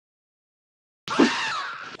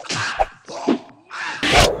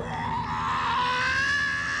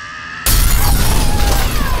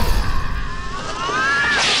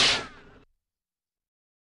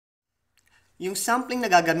Yung sampling na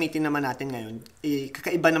gagamitin naman natin ngayon,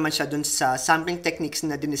 kakaiba naman siya dun sa sampling techniques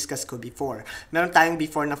na diniscuss ko before. Meron tayong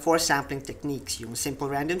before na 4 sampling techniques, yung simple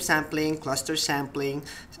random sampling, cluster sampling,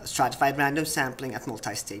 stratified random sampling, at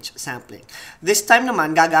multi-stage sampling. This time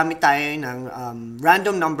naman, gagamit tayo ng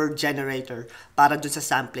random number generator para dun sa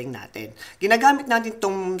sampling natin. Ginagamit natin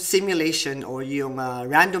tong simulation o yung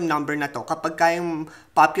random number na to kapag kayong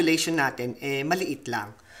population natin maliit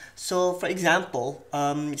lang. So, for example,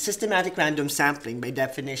 systematic random sampling, by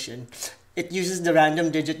definition, it uses the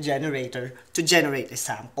random digit generator to generate a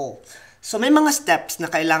sample. So, may mga steps na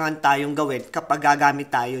kailangan tayong gawin kapag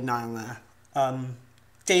gagamit tayo ng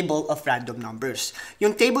table of random numbers.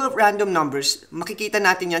 Yung table of random numbers, makikita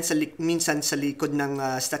natin yan minsan sa likod ng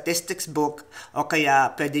statistics book o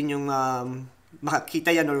kaya pwede nyong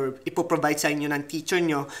makakita yan or ipoprovide sa inyo ng teacher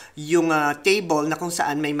nyo yung table na kung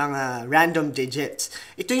saan may mga random digits.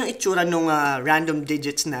 Ito yung itsura ng random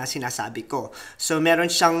digits na sinasabi ko. So, meron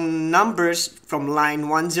siyang numbers from line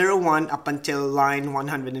 101 up until line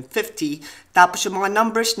 150. Tapos yung mga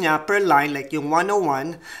numbers niya per line, like yung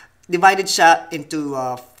 101, divided siya into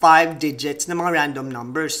 5 digits na mga random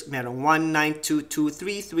numbers. Merong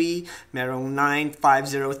 192233, merong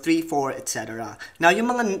 95034, etc. Now,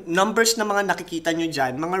 yung mga numbers na mga nakikita nyo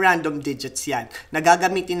dyan, mga random digits yan, na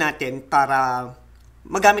gagamitin natin para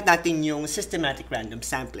magamit natin yung systematic random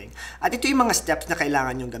sampling. At ito yung mga steps na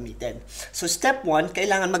kailangan nyo gamitin. So, step 1,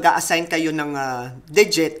 kailangan mag-a-assign kayo ng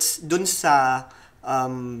digits dun sa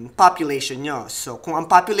population nyo. So, kung ang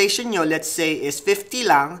population nyo, let's say, is 50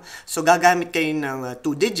 lang, so gagamit kayo ng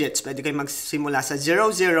 2 digits. Pwede kayo magsimula sa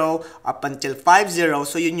 00 up until 50.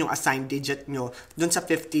 So, yun yung assigned digit nyo dun sa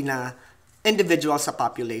 50 na individual sa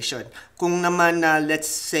population. Kung naman,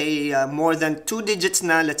 let's say, more than 2 digits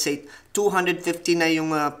na, let's say, 250 na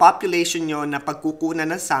yung population nyo na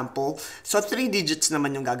pagkukunan ng sample, so 3 digits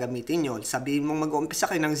naman yung gagamitin nyo. Sabihin mong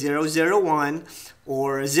mag-uumpisa kayo ng 001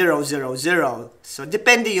 or 000. So,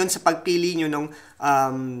 depende yun sa pagpili nyo ng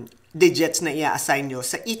digits na i-assign nyo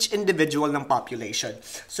sa each individual ng population.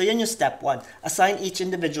 So, yan yung step 1. Assign each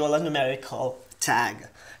individual a numerical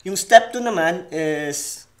tag. Yung step 2 naman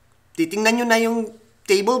is titingnan nyo na yung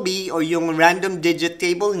table B o yung random digit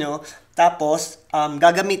table nyo. Tapos,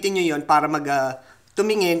 gagamitin nyo yun para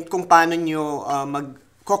tumingin kung paano nyo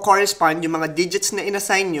mag-correspond yung mga digits na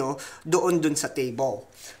inassign nyo dun sa table.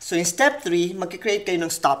 So, in step 3, mag-create kayo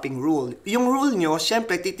ng stopping rule. Yung rule nyo,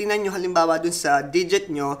 syempre, titingnan nyo halimbawa dun sa digit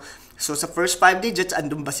nyo. So, sa first 5 digits,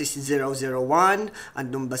 andun ba si 001,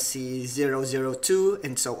 andun ba si 002,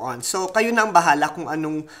 and so on. So, kayo na ang bahala kung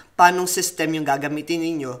paanong system yung gagamitin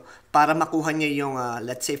ninyo para makuha nyo yung,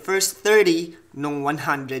 let's say, first 30 nung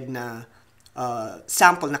 100 na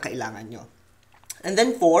sample na kailangan nyo. And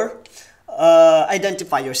then 4,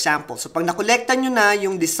 identify your sample. So, pag nakolekta nyo na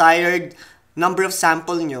yung desired number of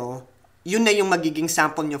sample nyo, yun na yung magiging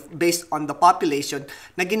sample nyo based on the population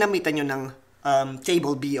na ginamitan nyo ng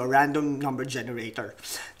table B or random number generator.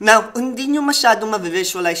 Now, hindi nyo masyadong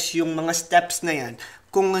ma-visualize yung mga steps na yan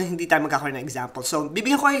kung hindi tayo magkakaroon ng example. So,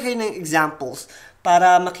 bibigyan ko kayo ng examples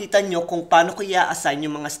para makita nyo kung paano ko i-assign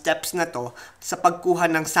yung mga steps na to sa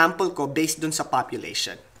pagkuha ng sample ko based dun sa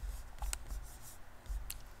population.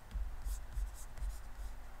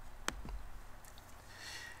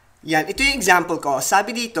 Yan, ito yung example ko.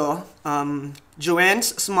 Sabi dito,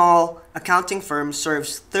 Joanne's small accounting firm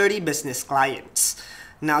serves 30 business clients.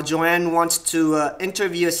 Now, Joanne wants to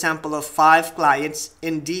interview a sample of 5 clients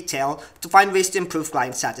in detail to find ways to improve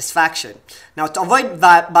client satisfaction. Now, to avoid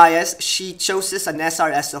bias, she chooses an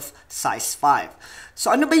SRS of size 5.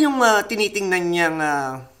 So, ano ba yung tinitingnan niyang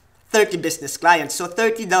 30 business clients? So,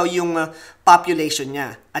 30 daw yung population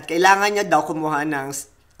niya. At kailangan niya daw kumuha ng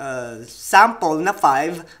sample na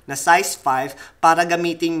 5, na size 5, para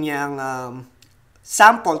gamitin niyang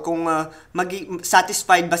sample kung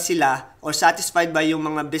satisfied ba sila or satisfied ba yung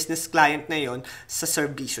mga business client na yon sa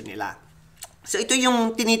serbisyo nila. So, ito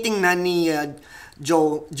yung tinitingnan ni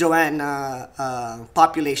Joanne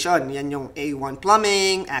population. Yan yung A1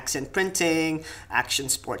 Plumbing, Accent Printing, Action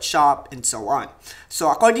Sports Shop, and so on.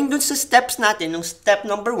 So, according dun sa steps natin, yung step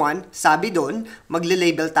number 1, sabi dun,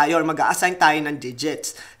 magle-label tayo or mag-a-assign tayo ng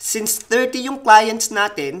digits. Since 30 yung clients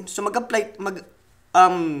natin, so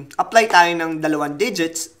apply tayo ng 2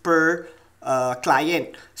 digits per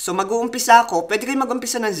client. So, mag-uumpisa ako, pwede kayo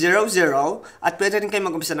mag-umpisa ng 00 at pwede rin kayo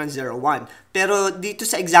mag-umpisa ng 01. Pero dito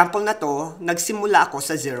sa example na to, nagsimula ako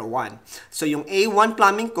sa 01. So, yung A1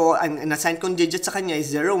 Plumbing ko, ang in-assign kong digit sa kanya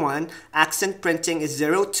is 01, Accent Printing is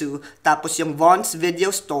 02, tapos yung Vaughn's Video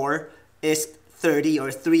Store is 30 or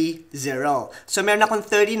 30. So, meron akong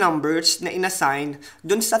 30 numbers na inassign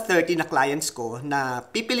dun sa 30 na clients ko na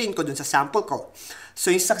pipiliin ko dun sa sample ko. So,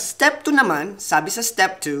 yung sa step 2 naman, sabi sa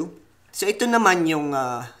step 2, so ito naman yung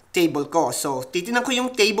table ko. So, titignan ko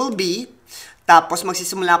yung table B, tapos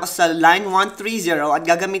magsisimula ako sa line 130 at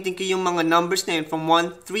gagamitin ko yung mga numbers na yun from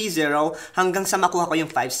 130 hanggang sa makuha ko yung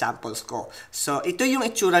 5 samples ko. So, ito yung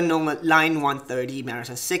itsura ng line 130. Meron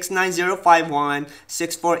sa 69051,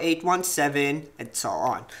 64817, and so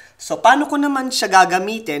on. So, paano ko naman siya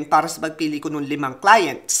gagamitin para sa pagpili ko ng 5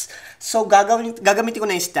 clients? So, gagamitin ko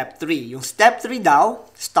na yung step 3. Yung step 3 daw,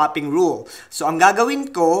 stopping rule. So, ang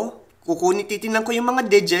gagawin ko, titignan ko yung mga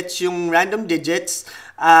digits, yung random digits,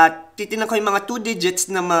 at titignan ko yung mga 2 digits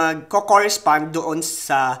na magko-correspond doon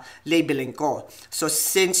sa labeling ko. So,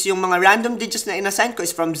 since yung mga random digits na inassign ko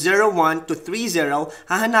is from 01 to 30,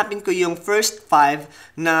 hahanapin ko yung first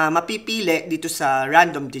 5 na mapipili dito sa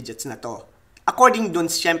random digits na to. According doon,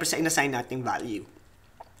 syempre, sa inassign nating value.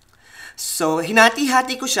 So,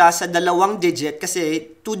 hinati-hati ko siya sa 2 digit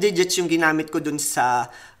kasi 2 digits yung ginamit ko doon sa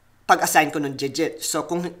pag-assign ko ng digit. So,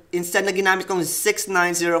 kung instead na ginamit kong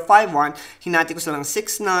 69051, hinati ko silang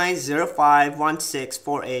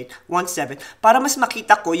 6905164817 para mas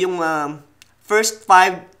makita ko yung first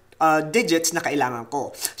 5 digits na kailangan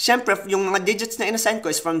ko. Siyempre, yung mga digits na inassign ko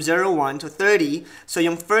is from 01 to 30. So,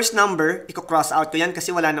 yung first number, i-cross out ko yan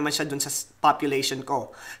kasi wala naman siya dun sa population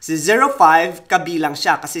ko. Si 05, kabilang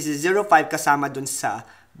siya kasi si 05 kasama dun sa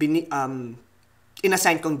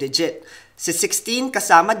inassign kong digit. Si 16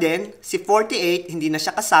 kasama din, si 48 hindi na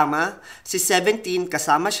siya kasama, si 17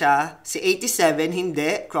 kasama siya, si 87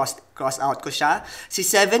 hindi, cross out ko siya. Si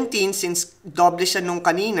 17 since doble siya nung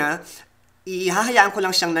kanina, ihahayaan ko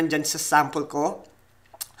lang siyang nandyan sa sample ko.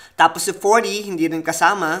 Tapos si 40, hindi rin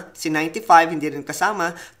kasama. Si 95, hindi rin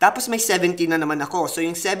kasama. Tapos may 17 na naman ako. So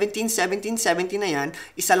yung 17, 17, 17 na yan,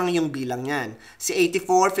 isa lang yung bilang yan. Si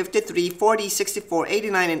 84, 53, 40, 64,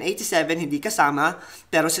 89, and 87, hindi kasama.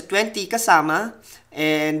 Pero si 20, kasama.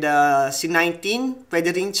 And si 19,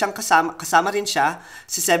 pwede rin siyang kasama rin siya.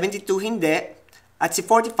 Si 72, hindi. At si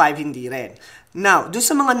 45, hindi rin. Now, dun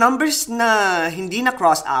sa mga numbers na hindi na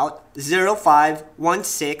cross out, 0, 5, 1,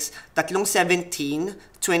 6, 3, 17,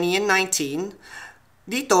 20, and 19,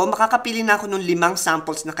 dito, makakapili na ako ng 5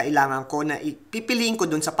 samples na kailangan ko na ipipiliin ko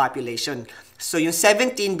dun sa population. So, yung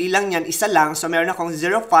 17 bilang yan, isa lang. So, meron akong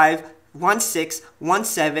 0, 5, 1, 6, 1,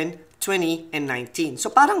 7, 20, and 19.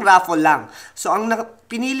 So, parang raffle lang. So, ang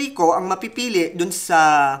pinili ko, ang mapipili dun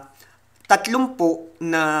sa 30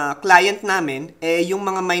 na client namin, yung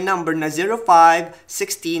mga may number na 05,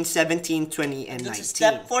 16, 17, 20, and 19.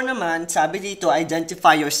 Step 4 naman, sabi dito,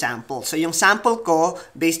 identify your sample. So, yung sample ko,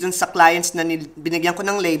 based dun sa clients na binigyan ko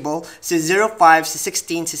ng label, si 05, si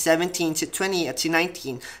 16, si 17, si 20, at si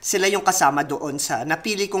 19, sila yung kasama doon sa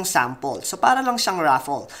napili kong sample. So, para lang siyang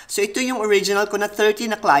raffle. So, ito yung original ko na 30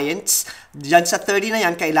 na clients. Diyan sa 30 na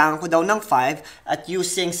yan, kailangan ko daw ng 5. At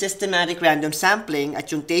using systematic random sampling at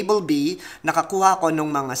yung table B, nakakuha ko ng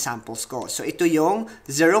mga samples ko. So, ito yung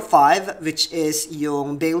 05, which is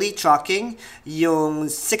yung Bailey Trucking, yung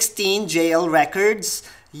 16, JL Records,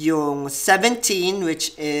 yung 17,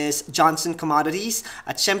 which is Johnson Commodities,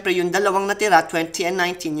 at syempre yung dalawang natira, 20 and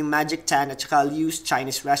 19, yung Magic 10 at saka Liu's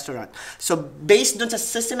Chinese Restaurant. So, based dun sa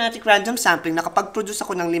systematic random sampling, nakapag-produce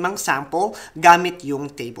ako ng 5 sample gamit yung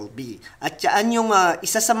table B. At yan yung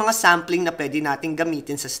isa sa mga sampling na pwede natin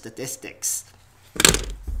gamitin sa statistics.